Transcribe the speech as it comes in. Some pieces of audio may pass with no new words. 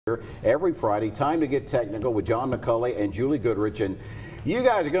Every Friday, Time to Get Technical with John McCulley and Julie Goodrich, and you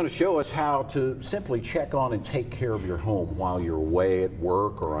guys are going to show us how to simply check on and take care of your home while you're away at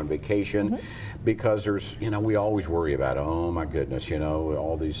work or on vacation, because there's, we always worry about, oh my goodness,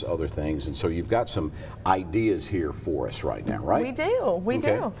 all these other things, and so you've got some ideas here for us right now, right? We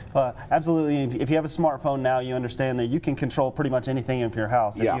do. Absolutely. If you have a smartphone now, you understand that you can control pretty much anything in your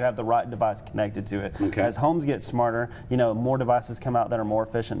house if you have the right device connected to it. As homes get smarter, more devices come out that are more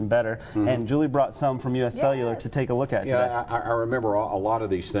efficient and better. And Julie brought some from U.S. Cellular to take a look at today. I remember a lot of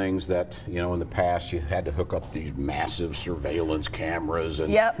these things that, in the past you had to hook up these massive surveillance cameras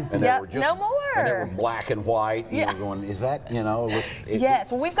and, and they were just, no more. And they were black and white. And you're going, is that,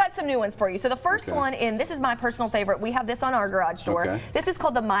 Yes, well, we've got some new ones for you. So the first one, and this is my personal favorite, we have this on our garage door. This is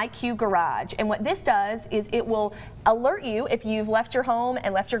called the MyQ Garage, and what this does is it will alert you if you've left your home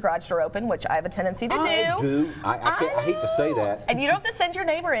and left your garage door open, which I have a tendency to do. I hate to say that. And you don't have to send your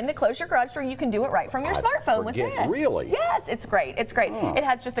neighbor in to close your garage door. You can do it right from your smartphone with this. Really? Yes, it's great. It's great. It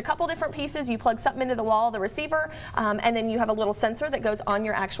has just a couple different pieces. You plug something into the wall, the receiver, and then you have a little sensor that goes on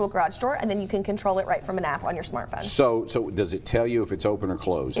your actual garage door, and then you can control it right from an app on your smartphone. So does it tell you if it's open or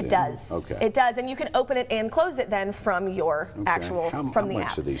closed? It does. Okay. It does, and you can open it and close it then from your actual from the app. How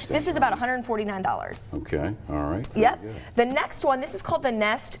much are these things? This is about $149. Okay. All right. Yep. The next one, this is called the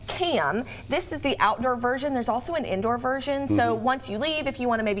Nest Cam. This is the outdoor version. There's also an indoor version. So once you leave, if you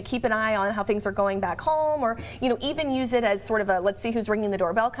want to maybe keep an eye on how things are going back home, or even use it as sort of a let's see who's ringing the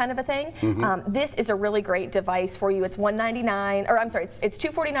doorbell kind of a thing. This is a really great device for you. It's $199, or I'm sorry, it's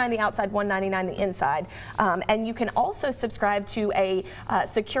 $249 the outside, $199 the inside. And you can also subscribe to a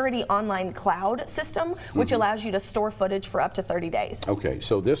security online cloud system, which allows you to store footage for up to 30 days. Okay,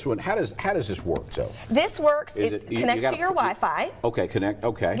 so this one, how does this work, though? This works. It connects to your Wi-Fi. Okay, connect.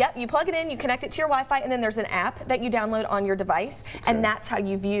 Okay. Yep, you plug it in, you connect it to your Wi-Fi, and then there's an app that you download on your device, and that's how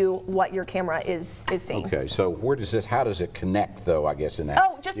you view what your camera is seeing. Okay, so how does it connect, though? I guess in that.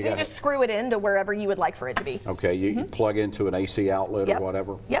 Oh, you just screw it into wherever you would like for it to be. Okay, you plug into an AC outlet or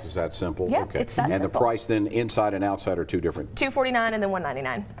whatever. Yep. Is that simple? Yep, okay. it's that simple. And the price then inside and outside are two different. $249 and then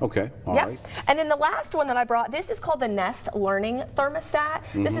 $199. Okay. All right. And then the last one that I brought, this is called the Nest Learning Thermostat.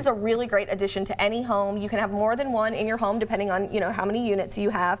 This is a really great addition to any home. You can have more than one in your home depending on how many units you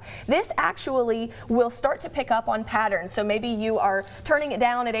have. This actually will start to pick up on patterns. So maybe you are turning it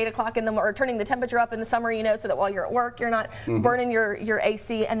down at 8 o'clock in the morning, or turning the temperature up in the summer, so that while you're at work you're not burning your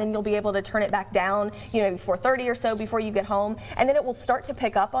AC, and then you'll be able to turn it back down, maybe 4:30 or so before you get home, and then it will start to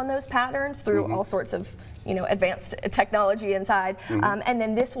pick up on those patterns through all sorts of advanced technology inside, and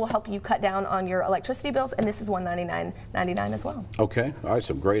then this will help you cut down on your electricity bills, and this is $199.99 as well. Okay, all right,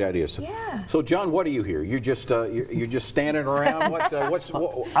 some great ideas. So John, what do you hear? You're just standing around. What?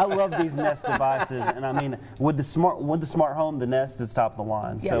 I love these Nest devices, and I mean, with the smart home, the Nest is top of the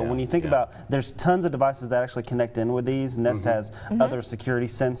line. So when you think about, there's tons of devices that actually connect in with these. Nest has other security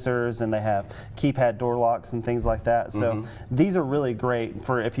sensors, and they have keypad door locks and things like that. So these are really great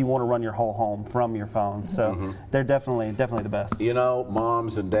for if you want to run your whole home from your phone. So they're definitely the best.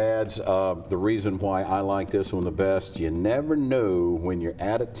 Moms and dads, the reason why I like this one the best, you never know when you're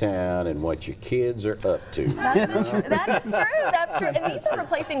out of town and what your kids are up to. That is true. That's true. And these are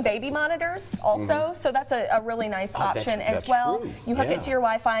replacing baby monitors also, so that's a really nice option as well. True. You hook it to your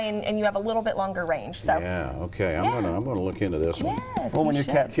Wi-Fi, and you have a little bit longer range. So okay. I'm gonna look into this one. Yes, well, when your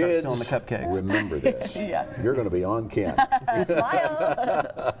cat starts Kids, stealing the cupcakes. Remember this. You're going to be on camera.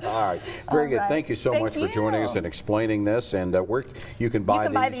 Smile. All right. Very good. Thank you so much for joining us and explaining this. And where you can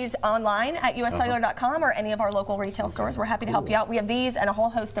buy these online at uscellular.com or any of our local retail stores. We're happy to help you out. We have these and a whole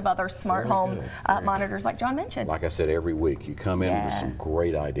host of other smart home monitors like John mentioned. Like I said, every week you come in with some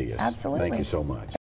great ideas. Absolutely. Thank you so much.